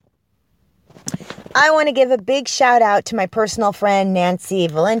I want to give a big shout out to my personal friend, Nancy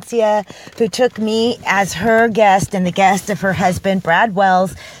Valencia, who took me as her guest and the guest of her husband, Brad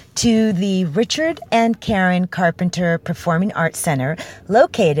Wells, to the Richard and Karen Carpenter Performing Arts Center,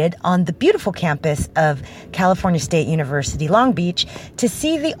 located on the beautiful campus of California State University, Long Beach, to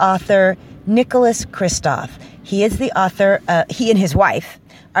see the author, Nicholas Kristof. He is the author, he and his wife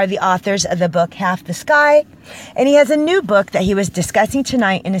are the authors of the book Half the Sky, and he has a new book that he was discussing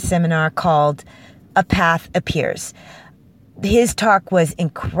tonight in a seminar called A Path Appears. His talk was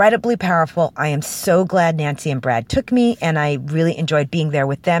incredibly powerful. I am so glad Nancy and Brad took me, and I really enjoyed being there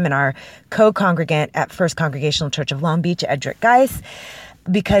with them and our co-congregant at First Congregational Church of Long Beach, Edric Geis,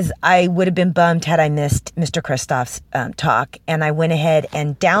 because I would have been bummed had I missed Mr. Kristof's talk. And I went ahead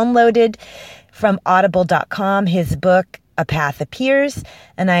and downloaded from audible.com his book, A Path Appears,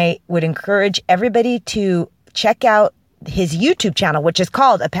 and I would encourage everybody to check out his YouTube channel, which is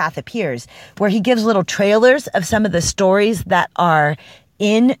called A Path Appears, where he gives little trailers of some of the stories that are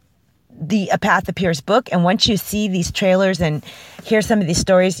in the A Path Appears book. And once you see these trailers and hear some of these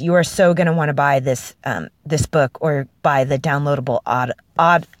stories, you are so going to want to buy this book or buy the downloadable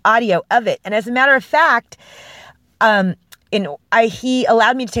audio of it. And as a matter of fact, he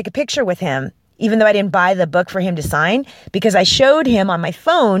allowed me to take a picture with him, even though I didn't buy the book for him to sign, because I showed him on my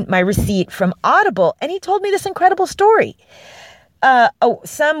phone my receipt from Audible, and he told me this incredible story.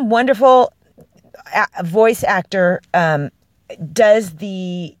 Some wonderful voice actor does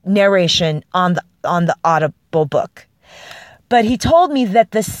the narration on the Audible book. But he told me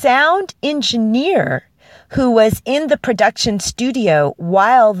that the sound engineer who was in the production studio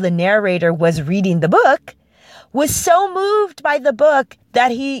while the narrator was reading the book was so moved by the book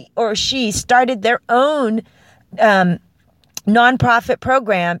that he or she started their own nonprofit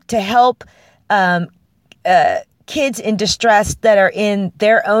program to help kids in distress that are in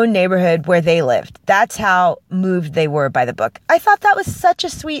their own neighborhood where they lived. That's how moved they were by the book. I thought that was such a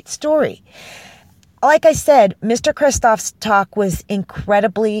sweet story. Like I said, Mr. Kristof's talk was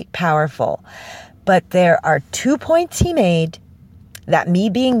incredibly powerful, but there are 2 points he made that, me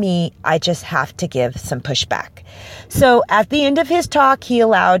being me, I just have to give some pushback. So at the end of his talk, he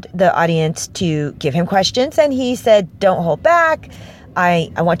allowed the audience to give him questions, and he said, don't hold back.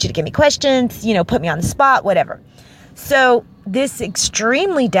 I want you to give me questions, put me on the spot, whatever. So this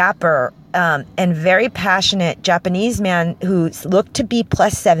extremely dapper and very passionate Japanese man who looked to be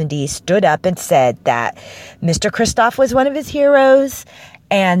plus 70 stood up and said that Mr. Kristof was one of his heroes,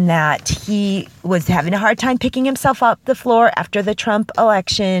 and that he was having a hard time picking himself off the floor after the Trump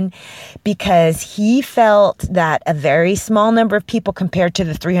election because he felt that a very small number of people, compared to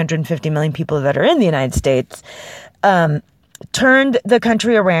the 350 million people that are in the United States, turned the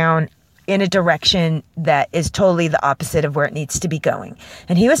country around in a direction that is totally the opposite of where it needs to be going.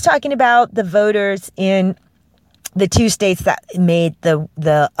 And he was talking about the voters in the 2 states that made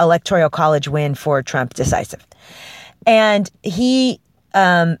the electoral college win for Trump decisive. And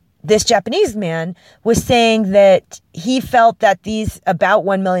this Japanese man was saying that he felt that these about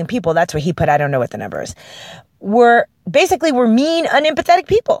 1 million people, that's what he put, I don't know what the number is, were mean, unempathetic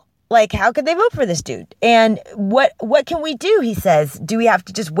people. Like, how could they vote for this dude? And what can we do? He says, do we have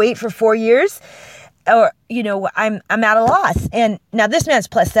to just wait for 4 years? Or, I'm at a loss. And now this man's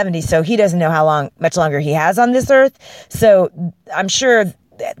plus 70, so he doesn't know how much longer he has on this earth. So I'm sure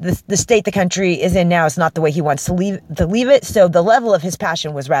the state the country is in now is not the way he wants to leave it. So the level of his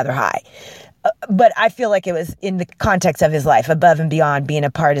passion was rather high. But I feel like it was in the context of his life, above and beyond being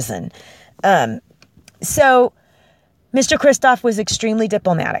a partisan. So Mr. Kristof was extremely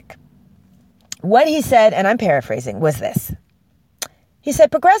diplomatic. What he said, and I'm paraphrasing, was this. He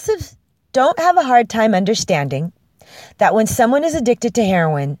said, progressives don't have a hard time understanding that when someone is addicted to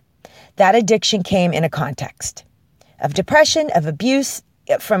heroin, that addiction came in a context of depression, of abuse,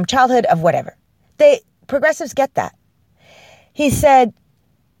 from childhood, of whatever. Progressives get that. He said,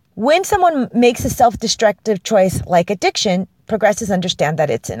 when someone makes a self-destructive choice like addiction, progressives understand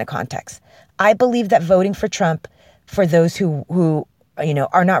that it's in a context. I believe that voting for Trump, for those who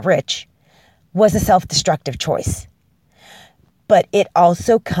are not rich, was a self-destructive choice. But it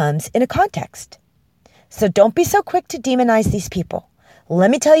also comes in a context. So don't be so quick to demonize these people. Let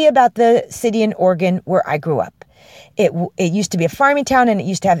me tell you about the city in Oregon where I grew up. It used to be a farming town, and it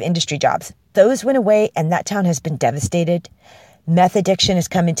used to have industry jobs. Those went away, and that town has been devastated. Meth addiction has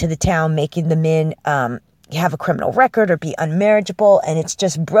come into the town, making the men have a criminal record or be unmarriageable, and it's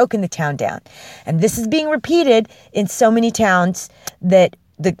just broken the town down. And this is being repeated in so many towns that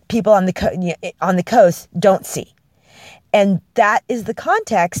the people on the coast don't see. And that is the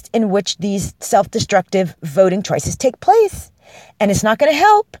context in which these self-destructive voting choices take place. And it's not going to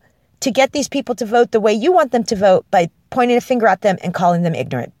help to get these people to vote the way you want them to vote by pointing a finger at them and calling them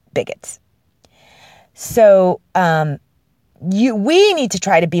ignorant bigots. So we need to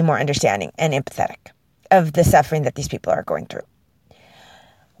try to be more understanding and empathetic of the suffering that these people are going through.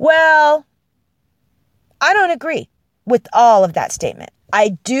 Well, I don't agree with all of that statement. I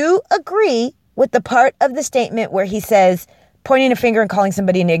do agree with the part of the statement where he says pointing a finger and calling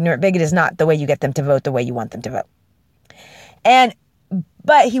somebody an ignorant bigot is not the way you get them to vote the way you want them to vote.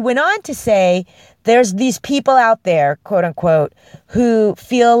 But he went on to say there's these people out there, quote unquote, who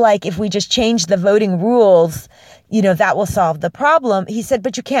feel like if we just change the voting rules, that will solve the problem. He said,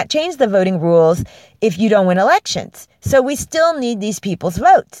 but you can't change the voting rules if you don't win elections. So we still need these people's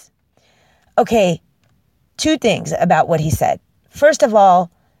votes. Okay, two things about what he said. First of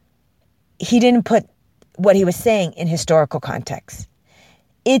all, he didn't put what he was saying in historical context.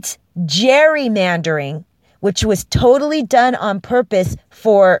 It's gerrymandering, which was totally done on purpose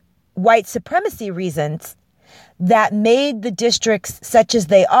for white supremacy reasons, that made the districts such as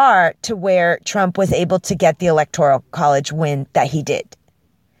they are to where Trump was able to get the Electoral College win that he did.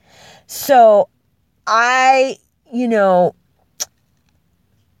 So he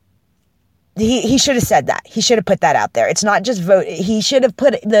should have said that. He should have put that out there. It's not just vote. He should have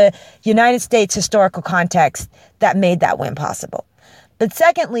put the United States historical context that made that win possible. But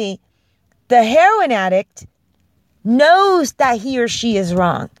secondly, the heroin addict knows that he or she is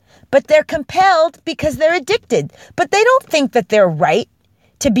wrong, but they're compelled because they're addicted. But they don't think that they're right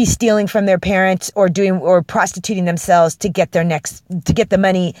to be stealing from their parents or prostituting themselves to get the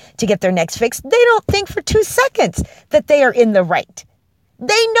money to get their next fix. They don't think for 2 seconds that they are in the right.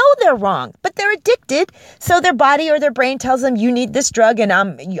 They know they're wrong, but they're addicted. So their body or their brain tells them, you need this drug, and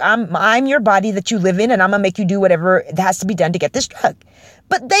I'm your body that you live in, and I'm gonna make you do whatever has to be done to get this drug.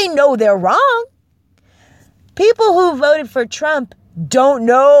 But they know they're wrong. People who voted for Trump don't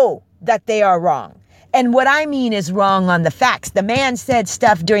know that they are wrong. And what I mean is wrong on the facts. The man said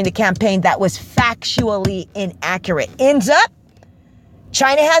stuff during the campaign that was factually inaccurate. Ends up,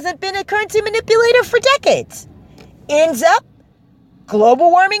 China hasn't been a currency manipulator for decades. Ends up, global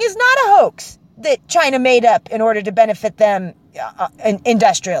warming is not a hoax that China made up in order to benefit them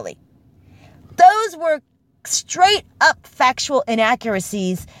industrially. Those were straight up factual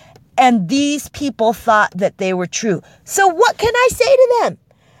inaccuracies, and these people thought that they were true. So what can I say to them?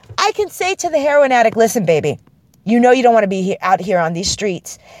 I can say to the heroin addict, listen, baby, you don't want to be out here on these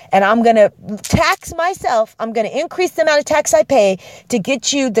streets, and I'm going to tax myself. I'm going to increase the amount of tax I pay to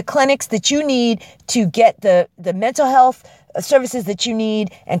get you the clinics that you need, to get the mental health services that you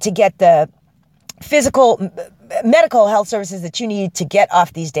need, and to get the medical health services that you need to get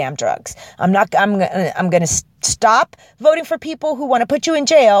off these damn drugs. I'm going to stop voting for people who want to put you in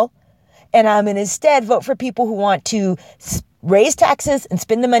jail, and I'm going to instead vote for people who want to raise taxes and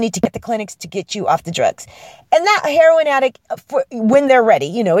spend the money to get the clinics to get you off the drugs. And that heroin addict, when they're ready,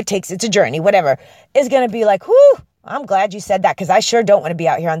 it's a journey, whatever, is going to be like, whew, I'm glad you said that, because I sure don't want to be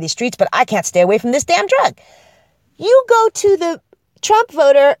out here on these streets, but I can't stay away from this damn drug. You go to the Trump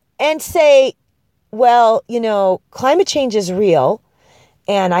voter and say, well, climate change is real,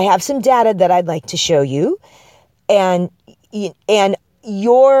 and I have some data that I'd like to show you, and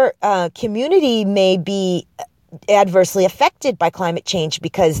your community may be adversely affected by climate change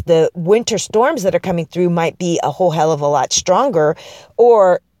because the winter storms that are coming through might be a whole hell of a lot stronger,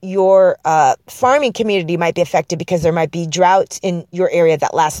 or your farming community might be affected because there might be droughts in your area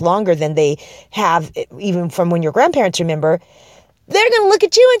that last longer than they have even from when your grandparents remember. They're going to look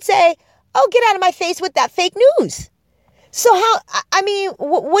at you and say, oh, get out of my face with that fake news. So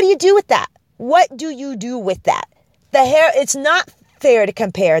what do you do with that? What do you do with that? It's not fair to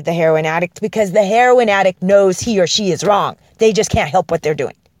compare the heroin addict, because the heroin addict knows he or she is wrong. They just can't help what they're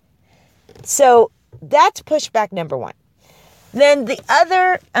doing. So that's pushback number one. Then the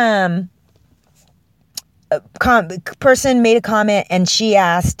other person made a comment, and she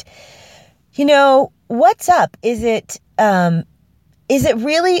asked, what's up? Is it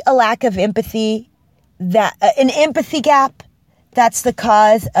really a lack of empathy, that an empathy gap that's the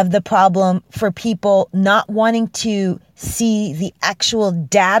cause of the problem for people not wanting to see the actual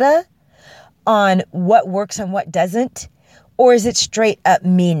data on what works and what doesn't? Or is it straight up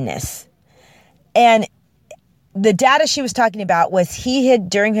meanness? And the data she was talking about was he had,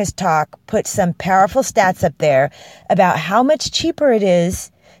 during his talk, put some powerful stats up there about how much cheaper it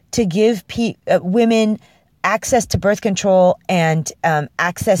is to give women access to birth control and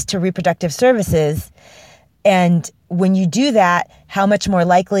access to reproductive services. And when you do that, how much more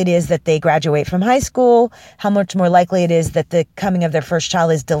likely it is that they graduate from high school, how much more likely it is that the coming of their first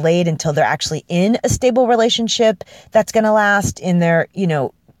child is delayed until they're actually in a stable relationship that's going to last in their,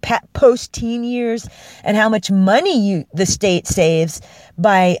 post-teen years, and how much money the state saves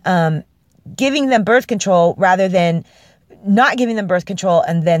by giving them birth control rather than not giving them birth control,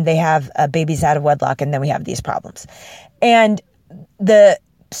 and then they have babies out of wedlock, and then we have these problems. And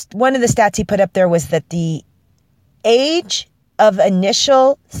one of the stats he put up there was that the age of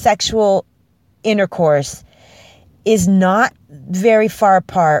initial sexual intercourse is not very far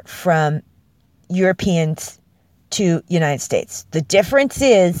apart from Europeans to United States. The difference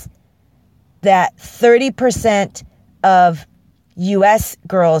is that 30% of U.S.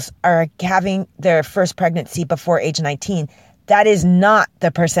 girls are having their first pregnancy before age 19. That is not the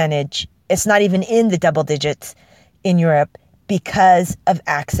percentage. It's not even in the double digits in Europe because of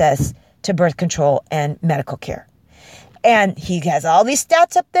access to birth control and medical care. And he has all these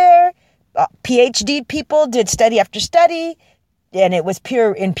stats up there. PhD people did study after study, and it was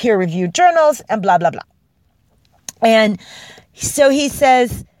in peer-reviewed journals and blah, blah, blah. And so he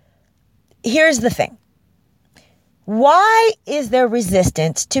says, here's the thing. Why is there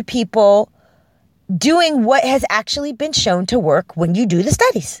resistance to people doing what has actually been shown to work when you do the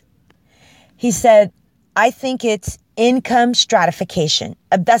studies? He said, I think it's income stratification.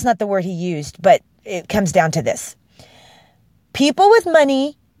 That's not the word he used, but it comes down to this. People with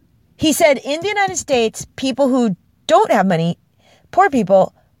money, he said, in the United States, people who don't have money, poor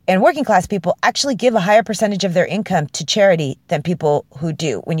people and working class people actually give a higher percentage of their income to charity than people who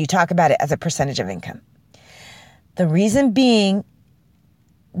do when you talk about it as a percentage of income. The reason being,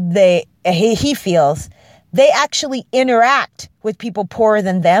 he feels they actually interact with people poorer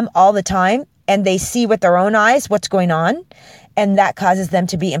than them all the time, and they see with their own eyes what's going on, and that causes them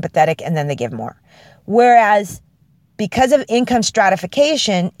to be empathetic, and then they give more. Whereas because of income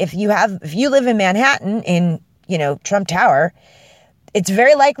stratification, if you live in Manhattan in, Trump Tower, it's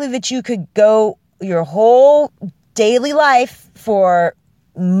very likely that you could go your whole daily life for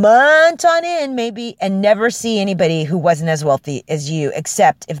months on end, maybe, and never see anybody who wasn't as wealthy as you,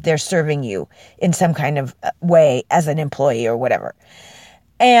 except if they're serving you in some kind of way as an employee or whatever.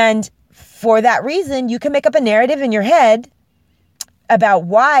 And for that reason, you can make up a narrative in your head about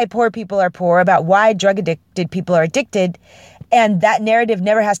why poor people are poor, about why drug addicted people are addicted. And that narrative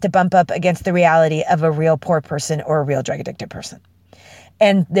never has to bump up against the reality of a real poor person or a real drug addicted person.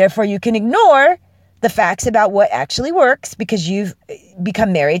 And therefore you can ignore the facts about what actually works because you've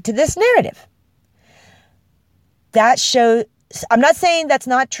become married to this narrative. That shows, I'm not saying that's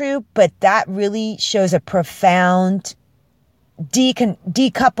not true, but that really shows a profound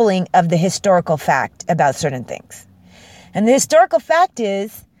decoupling of the historical fact about certain things. And the historical fact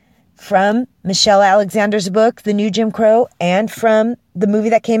is, from Michelle Alexander's book, The New Jim Crow, and from the movie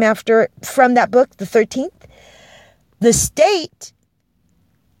that came after, from that book, The 13th, the state,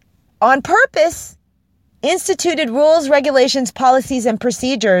 on purpose, instituted rules, regulations, policies, and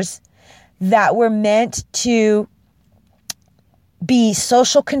procedures that were meant to be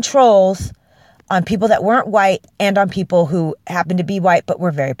social controls on people that weren't white and on people who happened to be white but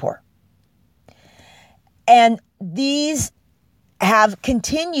were very poor. And these have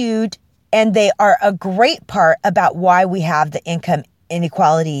continued, and they are a great part about why we have the income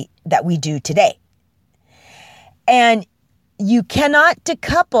inequality that we do today. And you cannot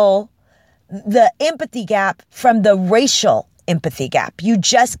decouple the empathy gap from the racial empathy gap. You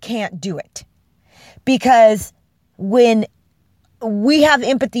just can't do it. Because when we have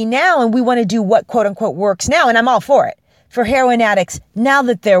empathy now and we want to do what quote unquote works now, and I'm all for it, for heroin addicts now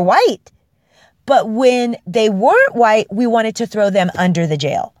that they're white. But when they weren't white, we wanted to throw them under the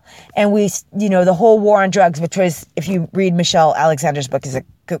jail. And the whole war on drugs, which was, if you read Michelle Alexander's book, is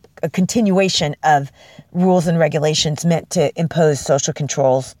a continuation of rules and regulations meant to impose social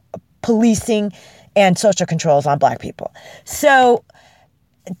controls, policing and social controls on Black people. So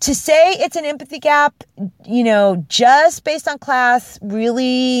to say it's an empathy gap, just based on class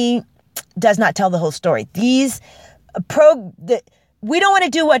really does not tell the whole story. We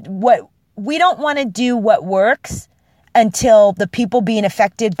don't want to do what works until the people being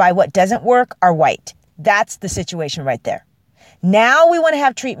affected by what doesn't work are white. That's the situation right there. Now we want to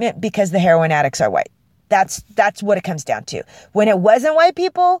have treatment because the heroin addicts are white. That's what it comes down to. When it wasn't white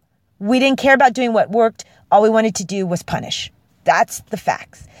people, we didn't care about doing what worked. All we wanted to do was punish. That's the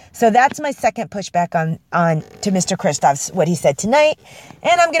facts. So that's my second pushback on to Mr. Kristof's what he said tonight.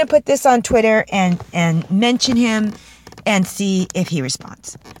 And I'm going to put this on Twitter and mention him and see if he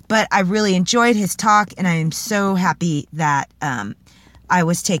responds. But I really enjoyed his talk, and I am so happy that I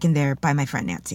was taken there by my friend Nancy.